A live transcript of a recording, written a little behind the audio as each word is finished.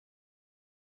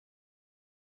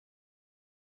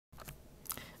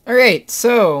All right,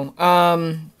 so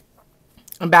I'm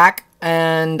back,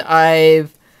 and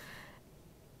I've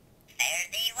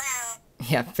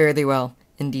fairly well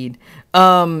indeed.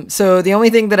 So the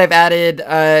only thing that I've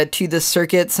added to this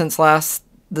circuit since the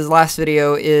last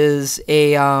video is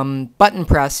a button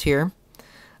press here.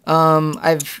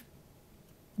 I've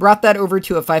brought that over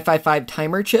to a 555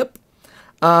 timer chip.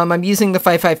 I'm using the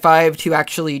 555 to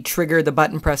actually trigger the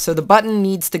button press. So the button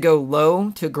needs to go low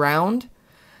to ground.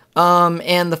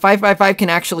 And the 555 can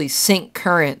actually sync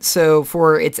current. So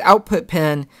for its output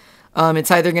pin,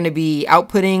 it's either going to be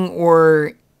outputting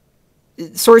or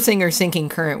sourcing or syncing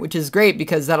current, which is great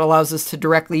because that allows us to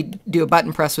directly do a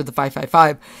button press with the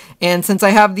 555. And since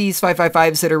I have these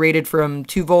 555s that are rated from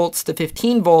 2 volts to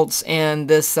 15 volts, and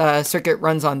this circuit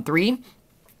runs on 3,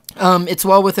 it's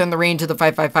well within the range of the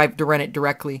 555 to run it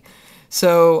directly.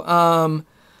 So I'm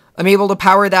able to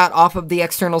power that off of the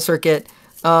external circuit.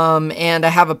 And I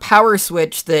have a power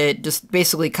switch that just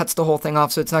basically cuts the whole thing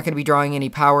off, so it's not going to be drawing any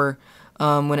power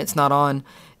when it's not on.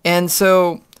 And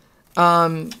so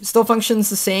still functions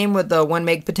the same with the 1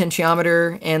 meg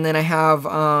potentiometer, and then I have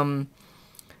a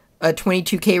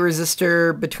 22K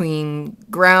resistor between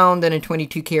ground and a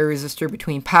 22K resistor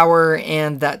between power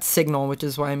and that signal, which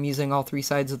is why I'm using all 3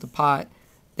 sides of the pot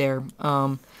there.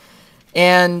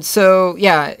 And so,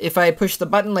 yeah, if I push the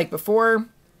button like before,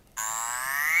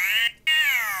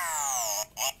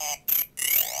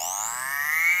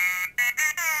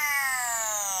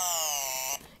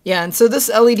 yeah, and so this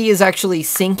LED is actually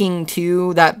syncing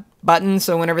to that button,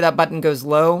 so whenever that button goes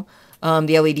low,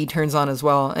 the LED turns on as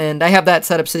well. And I have that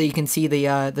set up so that you can see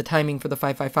the timing for the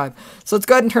 555. So let's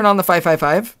go ahead and turn on the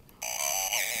 555.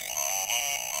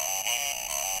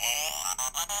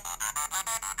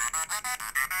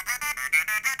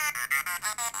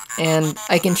 And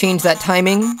I can change that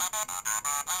timing.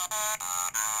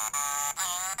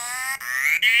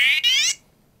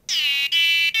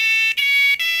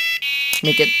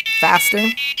 Make it faster.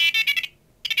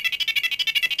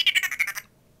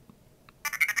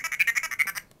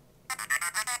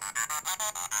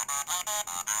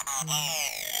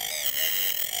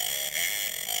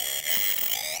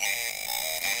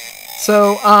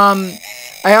 So,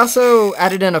 I also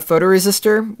added in a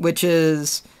photoresistor, which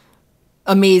is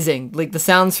amazing. Like, the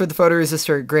sounds for the photoresistor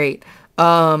are great.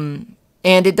 And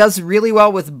it does really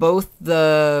well with both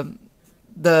the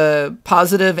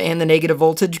positive and the negative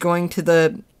voltage going to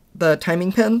the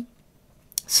timing pin.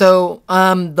 So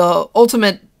the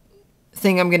ultimate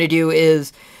thing I'm going to do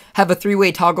is have a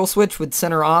 3-way toggle switch with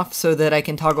center off so that I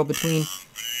can toggle between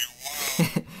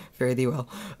fairly well.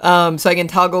 So I can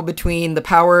toggle between the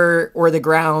power or the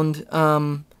ground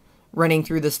running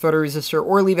through this photoresistor,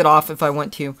 or leave it off if I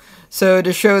want to. So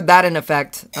to show that in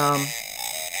effect, oops,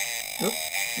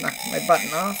 knocked my button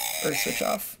off, or switch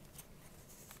off.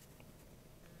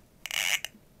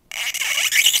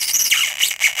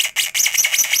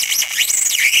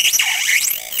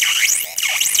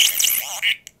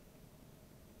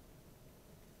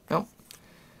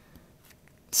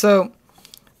 So,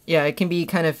 yeah, it can be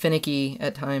kind of finicky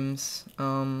at times.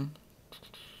 So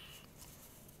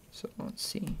let's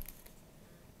see.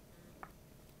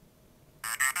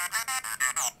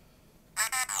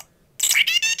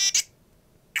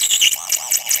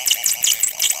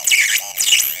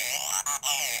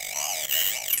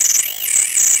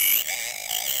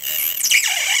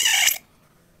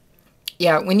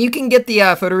 Yeah, when you can get the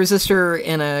photoresistor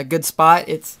in a good spot,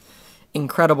 it's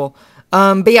incredible.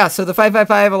 But yeah, so the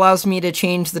 555 allows me to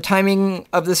change the timing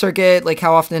of the circuit, like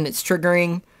how often it's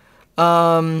triggering.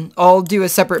 I'll do a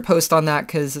separate post on that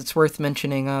because it's worth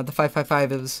mentioning. The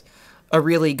 555 is a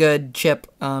really good chip.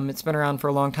 It's been around for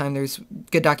a long time. There's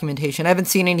good documentation. I haven't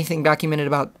seen anything documented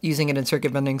about using it in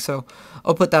circuit bending, so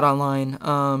I'll put that online.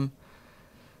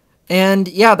 And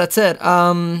yeah, that's it.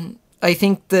 I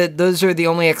think that those are the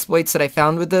only exploits that I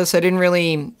found with this. I didn't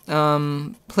really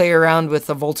play around with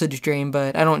the voltage drain,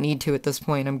 but I don't need to at this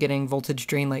point. I'm getting voltage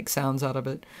drain-like sounds out of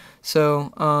it.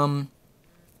 So,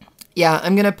 yeah,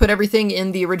 I'm going to put everything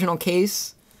in the original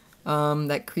case,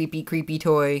 that creepy, creepy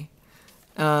toy.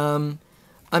 I'm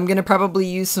going to probably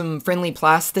use some friendly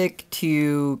plastic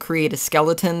to create a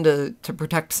skeleton to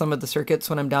protect some of the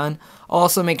circuits when I'm done. I'll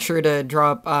also make sure to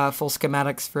draw up full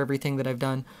schematics for everything that I've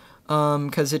done.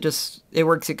 Because it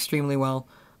works extremely well.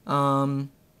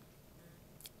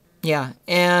 Yeah,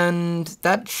 and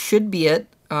that should be it.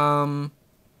 I'll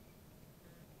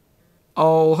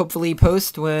hopefully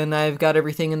post when I've got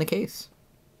everything in the case.